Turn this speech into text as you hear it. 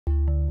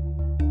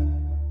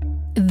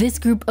This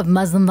group of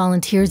Muslim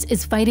volunteers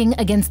is fighting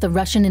against the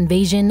Russian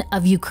invasion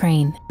of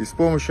Ukraine. И с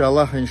помощью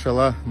Аллаха,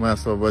 иншаллах, мы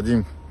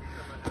освободим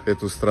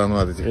эту страну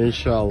от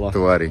этих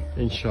тварей.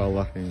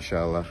 Иншаллах.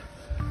 Иншаллах.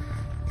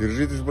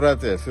 Держитесь,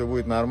 братья, все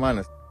будет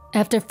нормально.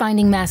 After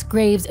finding mass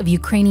graves of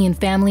Ukrainian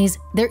families,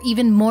 they're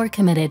even more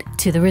committed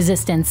to the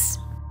resistance.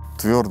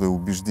 Твердое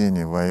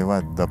убеждение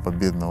воевать до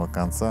победного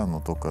конца, но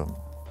только...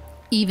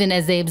 Even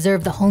as they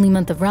observe the holy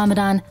month of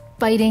Ramadan,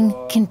 fighting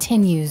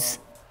continues.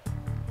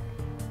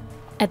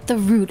 At the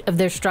root of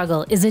their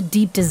struggle is a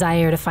deep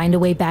desire to find a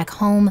way back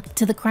home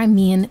to the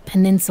Crimean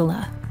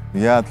Peninsula.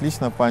 Я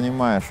отлично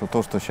понимаю, что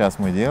то, что сейчас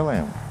мы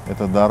делаем,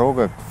 это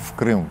дорога в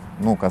Крым,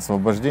 к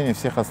освобождению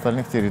всех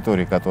остальных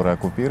территорий, которые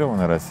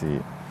оккупированы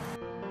Россией.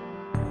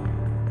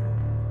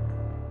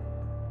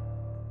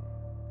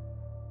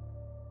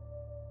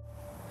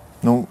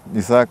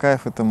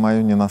 Исаакаев — это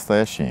мое не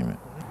настоящее имя.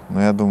 Но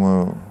я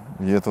думаю,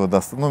 этого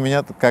достаточно.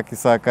 Меня как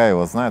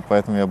Исаакаева знают,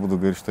 поэтому я буду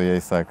говорить, что я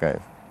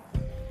Исаакаев.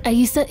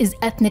 Aisa is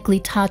ethnically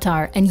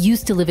Tatar and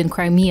used to live in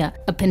Crimea,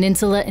 a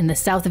peninsula in the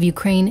south of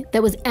Ukraine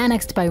that was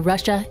annexed by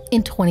Russia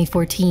in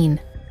 2014.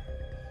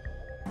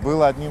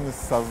 Был одним из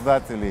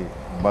создателей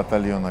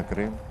батальона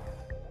Крым.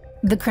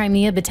 The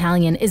Crimea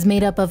battalion is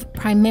made up of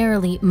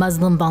primarily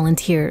Muslim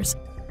volunteers.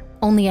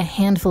 Only a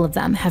handful of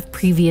them have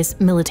previous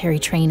military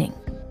training.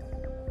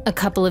 A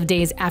couple of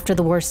days after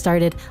the war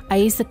started,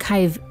 Aisa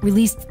Kaiv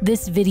released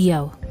this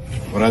video.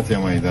 Братья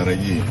мои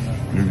дорогие,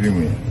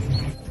 любимые,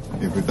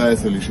 и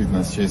пытаются лишить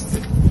нас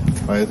чести.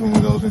 Поэтому мы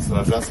должны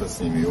сражаться с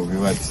ними и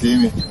убивать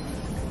всеми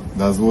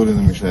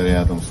дозволенными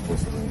шариатом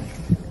способами.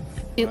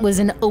 It was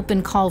an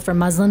open call for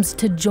Muslims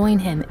to join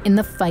him in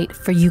the fight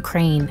for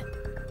Ukraine.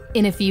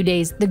 In a few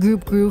days, the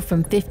group grew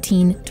from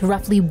 15 to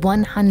roughly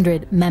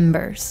 100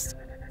 members.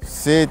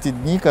 Все эти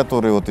дни,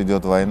 которые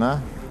идет война,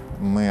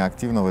 мы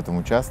активно в этом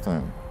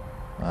участвуем.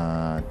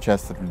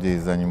 Часть людей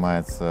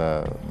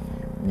занимается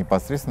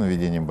непосредственно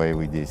ведением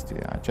боевых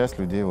действий, а часть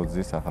людей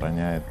здесь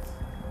охраняет,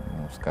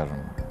 скажем,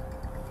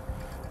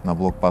 на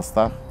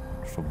блокпостах,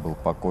 чтобы был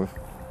покой.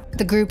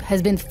 The group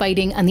has been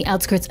fighting on the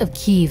outskirts of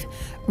Kyiv.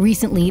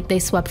 Recently, they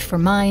swept for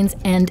mines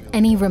and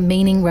any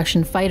remaining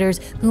Russian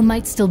fighters who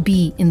might still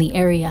be in the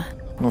area.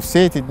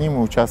 Все эти дни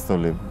мы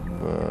участвовали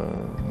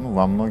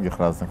во многих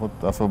разных.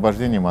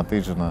 Освобождение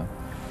Матыджина,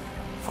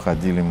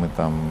 входили мы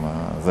там,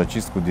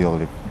 зачистку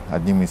делали.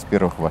 Одним из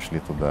первых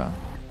вошли туда.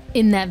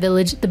 In that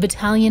village, the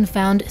battalion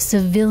found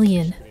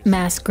civilian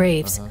mass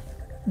graves.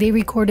 They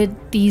recorded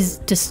these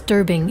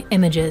disturbing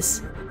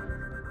images.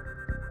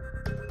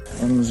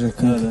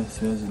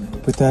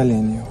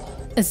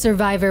 A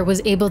survivor was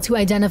able to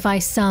identify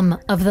some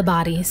of the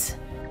bodies.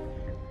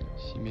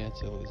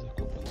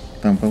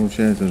 Там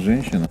получается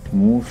женщина,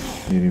 муж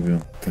и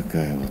ребенок.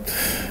 Такая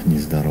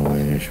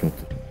нездоровая вещь.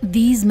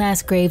 These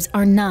mass graves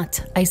are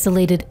not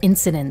isolated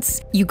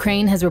incidents.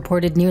 Ukraine has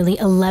reported nearly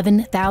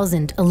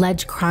 11,000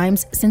 alleged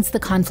crimes since the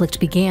conflict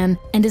began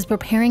and is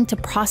preparing to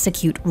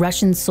prosecute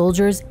Russian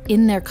soldiers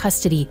in their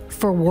custody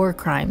for war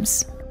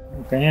crimes.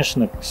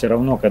 Конечно, все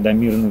равно, когда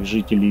мирных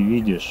жителей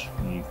видишь,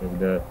 и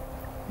когда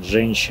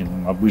женщин,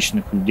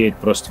 обычных людей,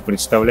 просто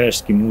представляешь,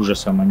 с каким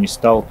ужасом они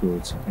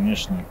сталкиваются,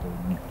 конечно, это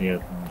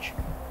неприятно очень.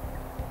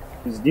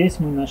 Здесь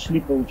мы нашли,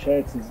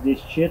 получается, здесь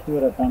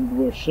 4, там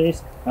 2,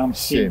 6, там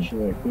 7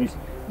 человек. То есть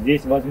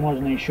здесь,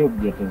 возможно, еще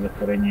где-то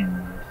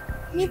захоронение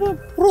есть.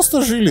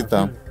 Просто жили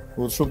там.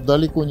 Чтобы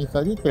далеко не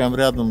ходить, прям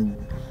рядом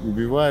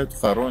убивают,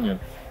 хоронят.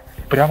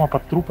 Прямо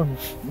под трупами?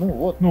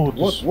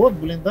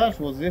 Блиндаж,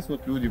 здесь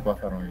люди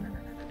похоронены.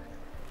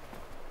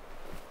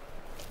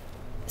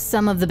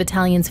 Some of the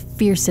battalion's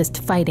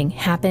fiercest fighting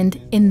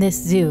happened in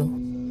this zoo.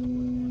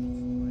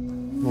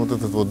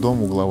 Этот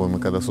дом угловой, мы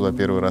когда сюда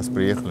первый раз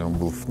приехали, он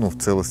был в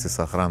целости,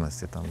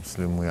 сохранности. Там,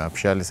 если мы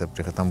общались,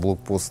 там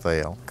блокпост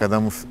стоял. Когда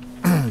мы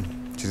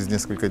через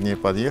несколько дней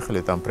подъехали,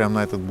 там прямо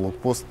на этот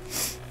блокпост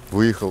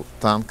выехал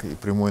танк и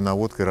прямой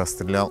наводкой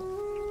расстрелял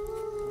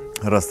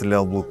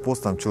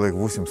блокпост, там человек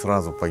 8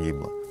 сразу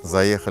погибло.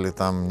 Заехали,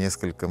 там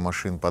несколько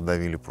машин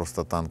подавили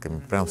просто танками,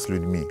 прям с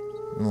людьми.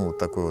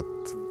 Такой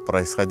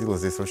происходило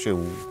здесь вообще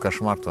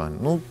кошмар.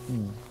 В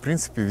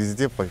принципе,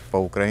 везде по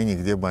Украине,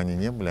 где бы они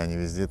ни были, они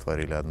везде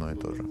творили одно и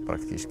то же,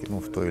 практически,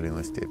 в той или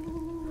иной степени.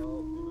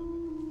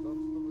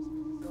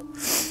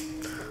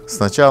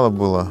 Сначала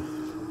было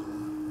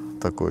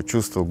такое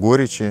чувство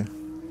горечи,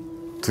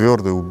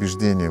 твердое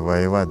убеждение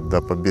воевать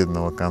до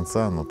победного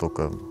конца, но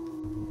только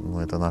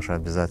это наше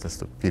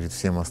обязательство перед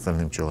всем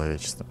остальным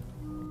человечеством.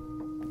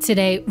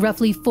 Today,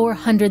 roughly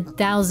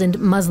 400,000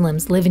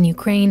 Muslims live in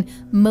Ukraine.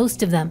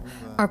 Most of them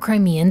are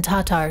Crimean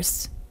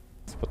Tatars.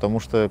 Потому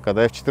что,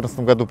 когда я в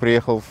 2014 году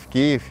приехал в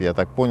Киев, я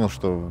так понял,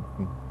 что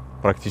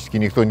практически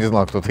никто не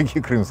знал, кто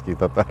такие крымские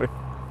татары.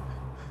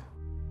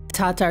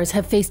 Tatars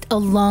have faced a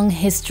long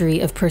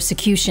history of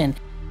persecution.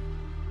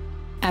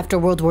 After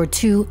World War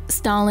II,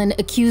 Stalin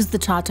accused the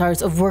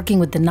Tatars of working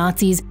with the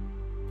Nazis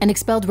and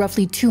expelled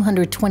roughly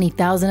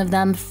 220,000 of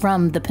them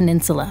from the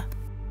peninsula.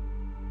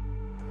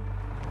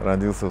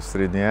 Родился в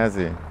Средней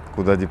Азии,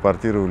 куда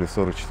депортировали в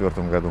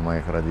 1944 году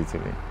моих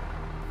родителей.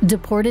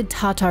 Deported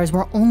Tatars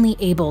were only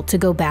able to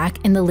go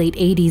back in the late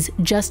 80s,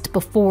 just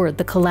before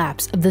the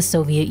collapse of the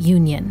Soviet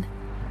Union.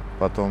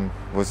 Потом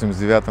в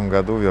 1989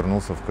 году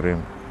вернулся в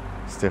Крым.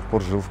 С тех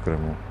пор жил в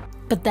Крыму.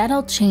 But that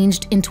all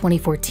changed in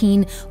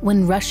 2014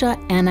 when Russia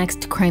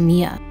annexed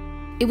Crimea.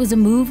 It was a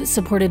move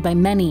supported by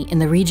many in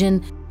the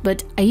region,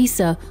 but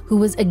Aissa, who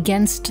was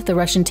against the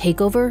Russian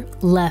takeover,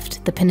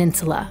 left the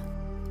peninsula.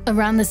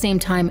 Around the same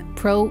time,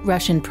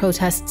 pro-Russian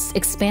protests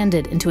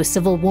expanded into a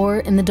civil war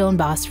in the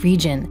Donbass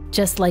region.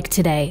 Just like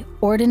today,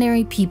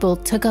 ordinary people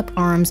took up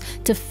arms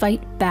to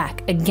fight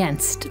back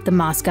against the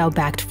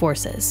Moscow-backed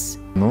forces.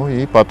 Ну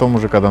и потом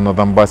уже, когда на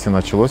Донбассе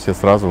началось, я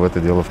сразу в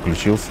это дело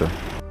включился.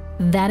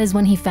 That is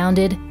when he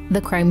founded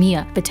the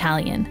Crimean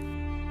Battalion.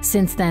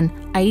 Since then,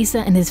 Aissa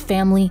and his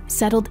family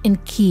settled in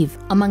Kyiv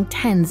among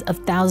tens of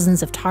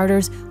thousands of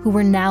Tatars who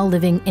were now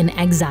living in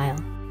exile.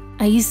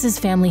 Aissa's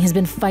family has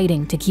been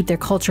fighting to keep their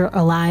culture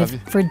alive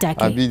for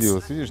decades.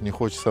 Обиделась, видишь, не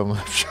хочет со мной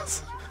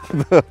общаться.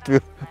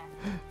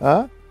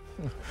 А?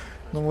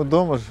 Ну мы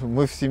дома,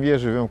 мы в семье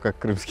живем как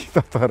крымские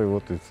татары,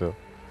 вот и все.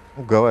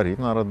 Ну,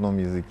 говорим на родном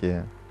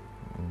языке,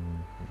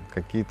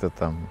 какие-то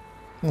там,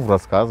 ну,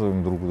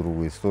 рассказываем друг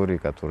другу истории,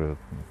 которые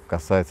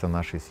касаются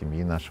нашей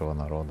семьи, нашего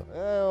народа.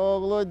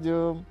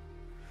 Оглодем,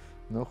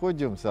 ну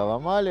ходим,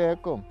 салам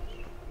алейкум.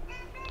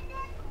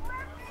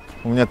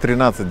 У меня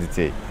 13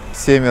 детей,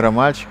 7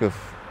 мальчиков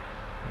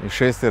и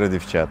 6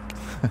 девчат.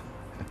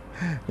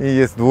 И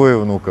есть 2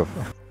 внуков.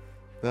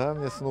 Да,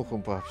 мне с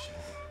внуком пообщаться.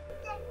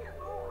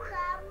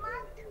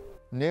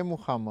 Не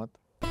Мухаммад.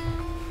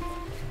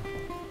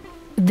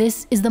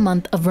 This is the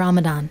month of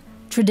Ramadan.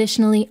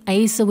 Traditionally,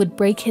 Aissa would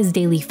break his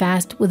daily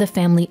fast with a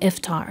family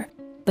iftar.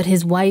 But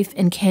his wife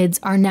and kids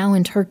are now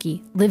in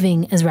Turkey,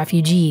 living as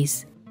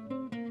refugees.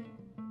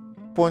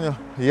 Понял.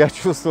 Я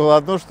чувствовал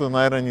одно, что,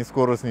 наверное, не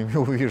скоро с ними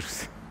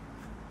увижусь.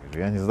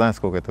 Я не знаю,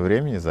 сколько это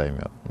времени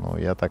займет, но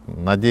я так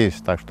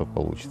надеюсь, так, что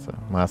получится.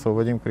 Мы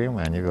освободим Крым,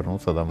 и они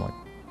вернутся домой.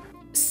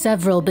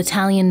 Several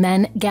battalion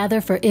men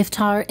gather for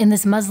iftar in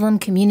this Muslim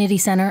community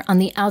center on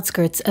the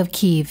outskirts of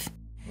Kyiv.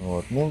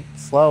 Вот. Ну,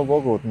 слава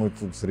Богу, вот мы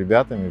тут с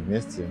ребятами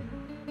вместе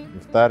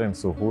ифтарим,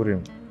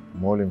 сухурим,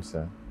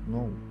 молимся.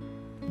 Ну,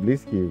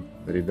 близкие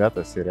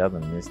ребята все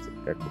рядом вместе,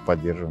 как бы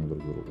поддерживаем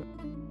друг друга.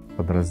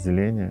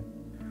 Подразделения,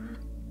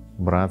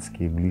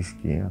 братские,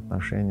 близкие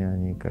отношения,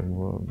 они как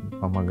бы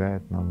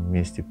помогают нам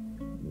вместе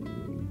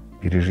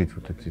пережить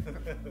вот эти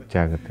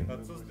тяготы,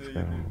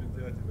 скажем,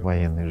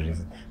 военной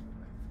жизни.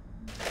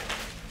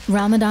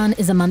 Ramadan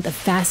is a month of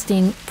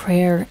fasting,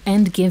 prayer,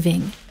 and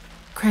giving.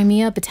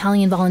 Crimea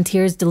Battalion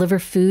volunteers deliver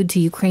food to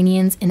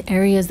Ukrainians in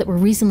areas that were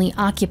recently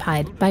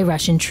occupied by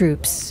Russian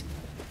troops.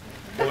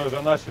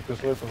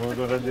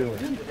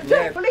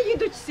 Коли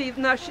їдуть всі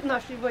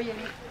наші воєнні,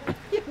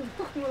 я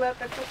пухнула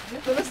так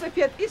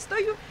велосипед і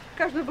стою,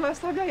 кожен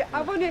благословляє,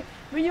 а вони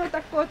мені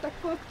отако,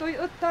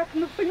 отак,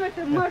 ну,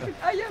 розумієте, машуть,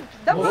 а я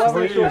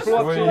давай.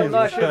 Хлопці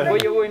наші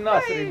бойовий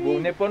настрій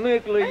був, не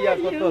поникли, як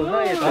ото,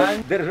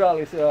 знаєте,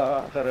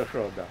 держалися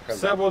хорошо.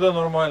 Все буде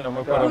нормально,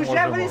 ми переможемо.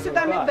 Уже вони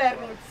сюди не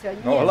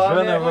вернуться.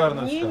 Вже не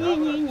вернуться.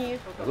 Ні.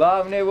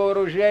 Головне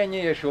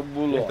вооруження, щоб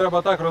було. Їх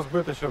треба так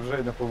розбити, щоб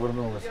вже й не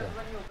повернулися.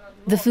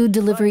 The food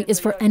delivery is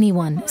for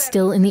anyone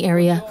still in the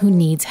area who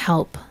needs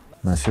help.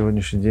 На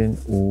сегодняшний день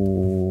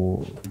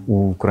у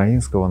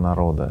украинского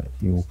народа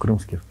и у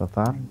крымских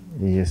татар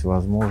есть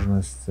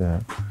возможность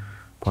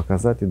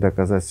показать и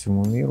доказать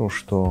всему миру,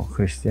 что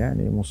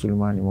христиане и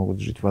мусульмане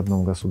могут жить в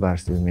одном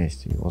государстве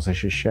вместе, его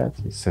защищать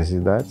и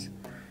созидать.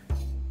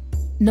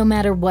 No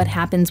matter what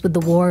happens with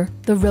the war,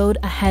 the road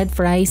ahead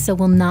for Aissa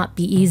will not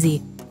be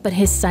easy, but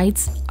his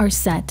sights are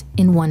set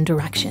in one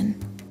direction.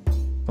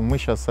 Мы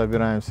сейчас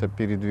собираемся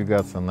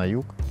передвигаться на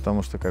юг,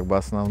 потому что как бы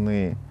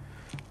основные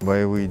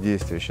боевые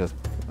действия сейчас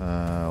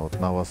вот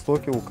на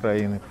востоке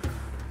Украины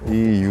и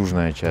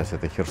южная часть,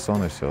 это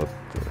Херсон и все, вот,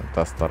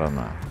 та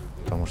сторона.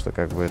 Потому что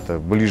как бы это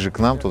ближе к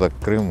нам, туда к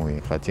Крыму,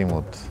 и хотим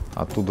вот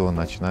оттуда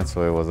начинать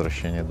свое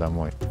возвращение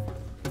домой.